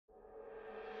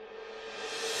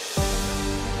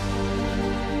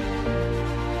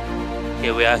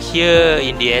Okay, we are here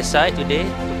in the SI today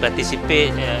to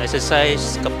participate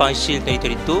exercise Kapang Shield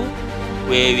 2022,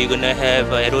 where we're gonna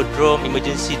have aerodrome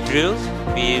emergency drills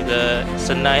with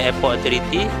Senai Airport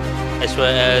Authority, as well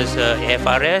as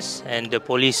AFRS and the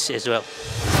police as well.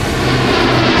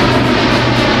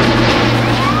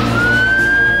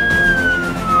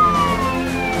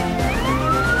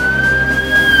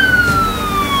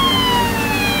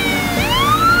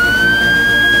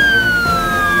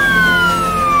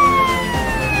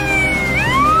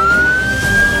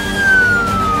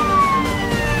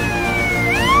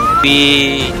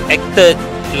 We acted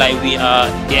like we are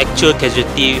the actual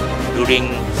casualty during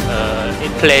a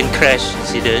plane crash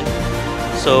incident.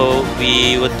 So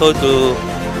we were told to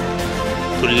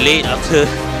lay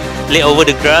over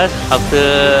the grass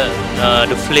after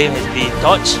the flame has been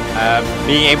torched.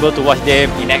 Being able to watch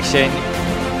them in action,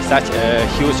 such a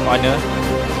huge honor.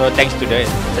 So thanks to the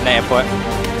Senai Airport.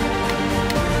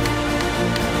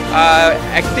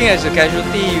 Acting as a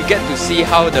casualty, you get to see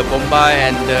how the bomba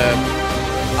and the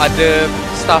other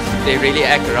staff, they really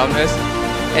act around us,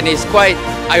 and it's quite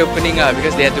eye-opening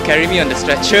because they had to carry me on the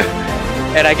stretcher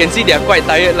and I can see they are quite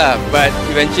tired but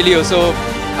eventually also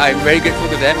I'm very grateful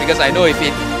to them, because I know if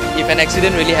an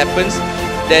accident really happens,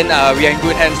 then we are in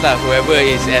good hands whoever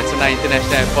is at Senai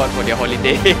International Airport for their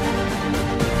holiday.